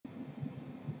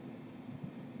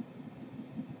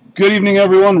Good evening,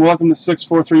 everyone. Welcome to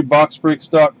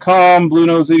 643boxbreaks.com.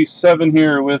 Bluenoze87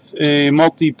 here with a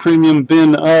multi-premium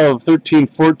bin of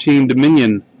 1314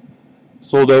 Dominion.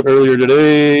 Sold out earlier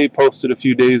today, posted a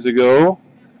few days ago.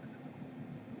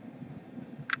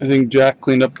 I think Jack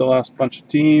cleaned up the last bunch of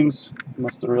teams.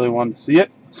 Must have really wanted to see it.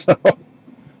 So,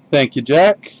 thank you,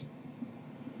 Jack.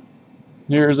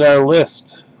 Here's our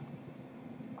list.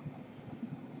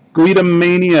 Guida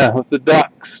Mania with the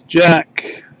Ducks.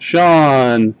 Jack,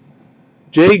 Sean,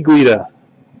 Jay Guida.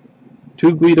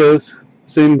 Two Guidas,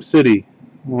 same city.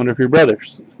 I wonder if you're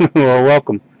brothers. Well,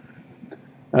 welcome.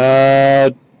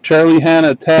 Charlie,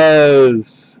 Hannah,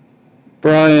 Taz,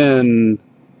 Brian,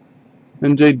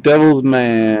 NJ Devil's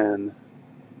Man,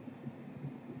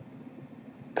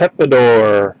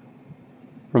 Peppador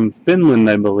from Finland,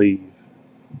 I believe.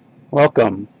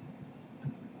 Welcome.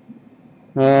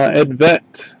 Ed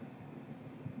Vet,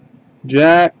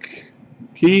 Jack,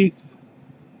 Keith,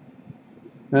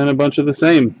 and a bunch of the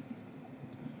same.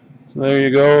 So there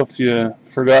you go. If you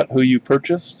forgot who you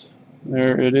purchased,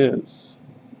 there it is.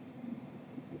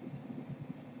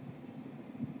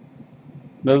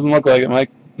 Doesn't look like it,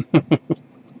 Mike.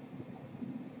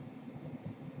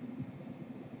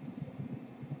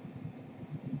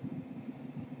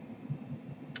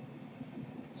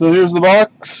 So here's the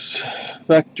box.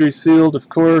 Factory sealed, of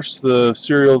course. The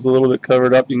cereal's a little bit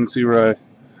covered up. You can see where I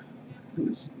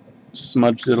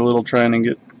smudged it a little trying to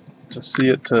get to see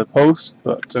it to post,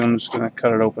 but I'm just going to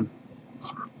cut it open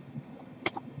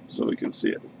so we can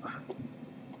see it.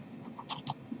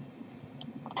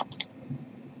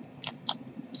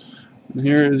 And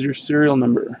here is your serial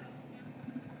number.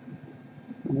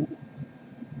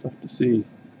 Tough to see.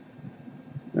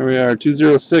 There we are,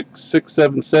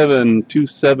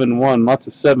 206-677-271. Lots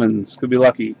of sevens. Could be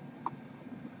lucky.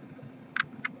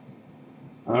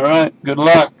 All right, good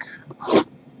luck.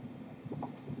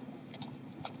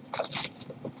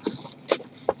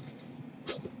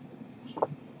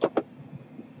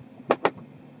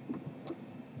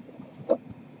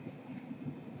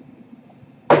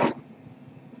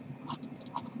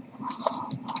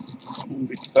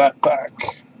 Big fat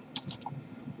pack.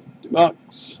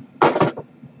 $2.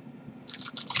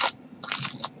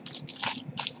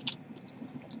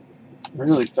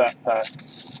 Really fat pack.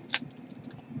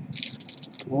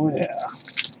 Oh yeah.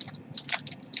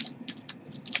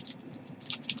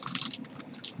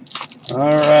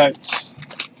 Alright.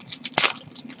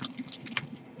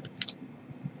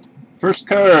 First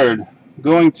card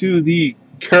going to the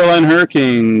Carolina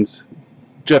Hurricanes.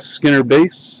 Jeff Skinner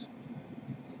base.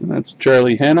 And that's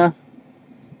Charlie Hannah.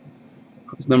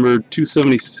 That's number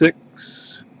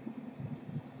 276.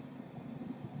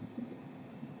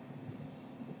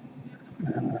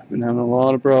 Man, I've been having a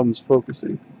lot of problems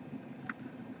focusing.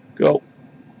 Go.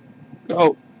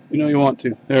 Go. You know you want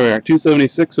to. There we are.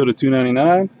 276 out of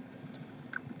 299.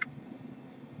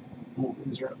 Oh,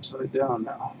 these are upside down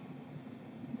now.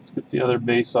 Let's get the other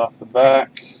base off the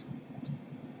back.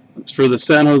 That's for the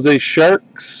San Jose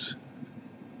Sharks.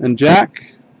 And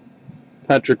Jack.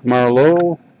 Patrick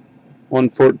Marleau.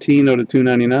 114 out of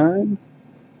 299.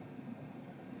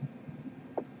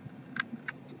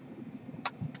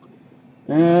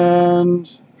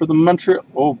 And for the Montreal,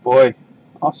 oh boy,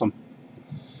 awesome.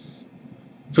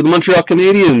 For the Montreal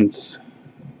Canadiens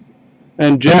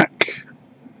and Jack,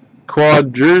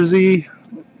 quad jersey,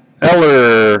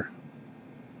 Eller,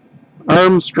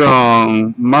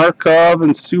 Armstrong, Markov,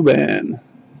 and Subban.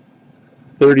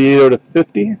 38 out of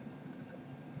 50.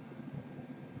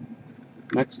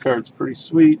 Next card's pretty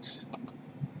sweet.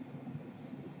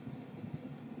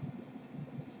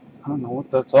 I don't know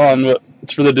what that's on, but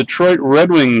it's for the Detroit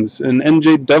Red Wings and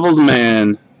NJ Devil's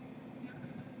Man.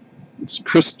 It's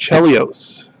Chris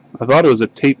Chelios. I thought it was a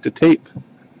tape to tape. It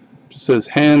just says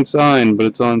hand signed, but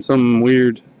it's on some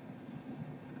weird,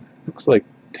 looks like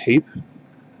tape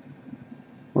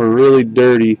or really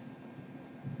dirty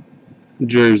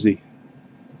jersey.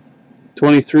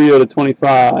 23 out of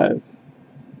 25.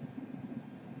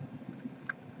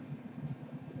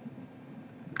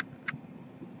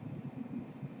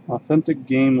 Authentic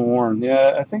game worn.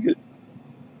 Yeah, I think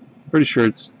pretty sure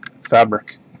it's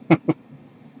fabric.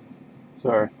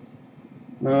 Sorry.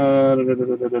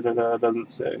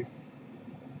 Doesn't say.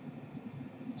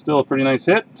 Still a pretty nice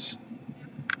hit.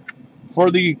 For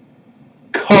the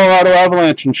Colorado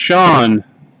Avalanche and Sean,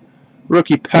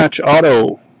 rookie patch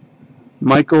auto,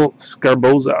 Michael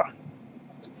Scarboza.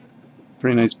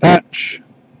 Pretty nice patch.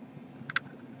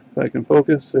 If I can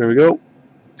focus, there we go.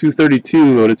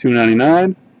 232 out of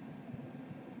 299.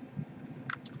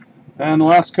 And the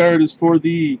last card is for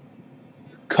the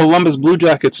Columbus Blue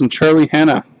Jackets and Charlie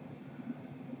Hannah.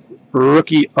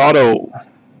 Rookie auto,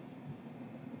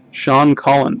 Sean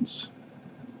Collins,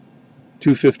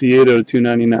 258 out of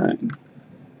 299.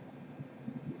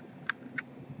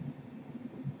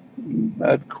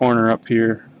 Bad corner up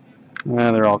here.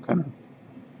 Yeah, they're all kind of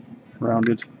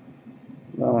rounded.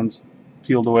 That one's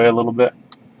peeled away a little bit.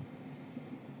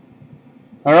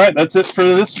 Alright, that's it for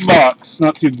this box.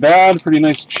 Not too bad. Pretty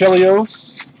nice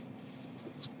Chelios.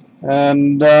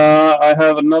 And I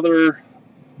have another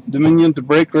Dominion to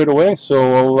break right away,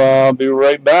 so I'll be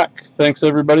right back. Thanks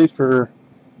everybody for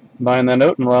buying that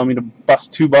out and allowing me to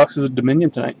bust 2 boxes of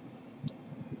Dominion tonight.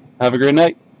 Have a great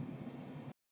night.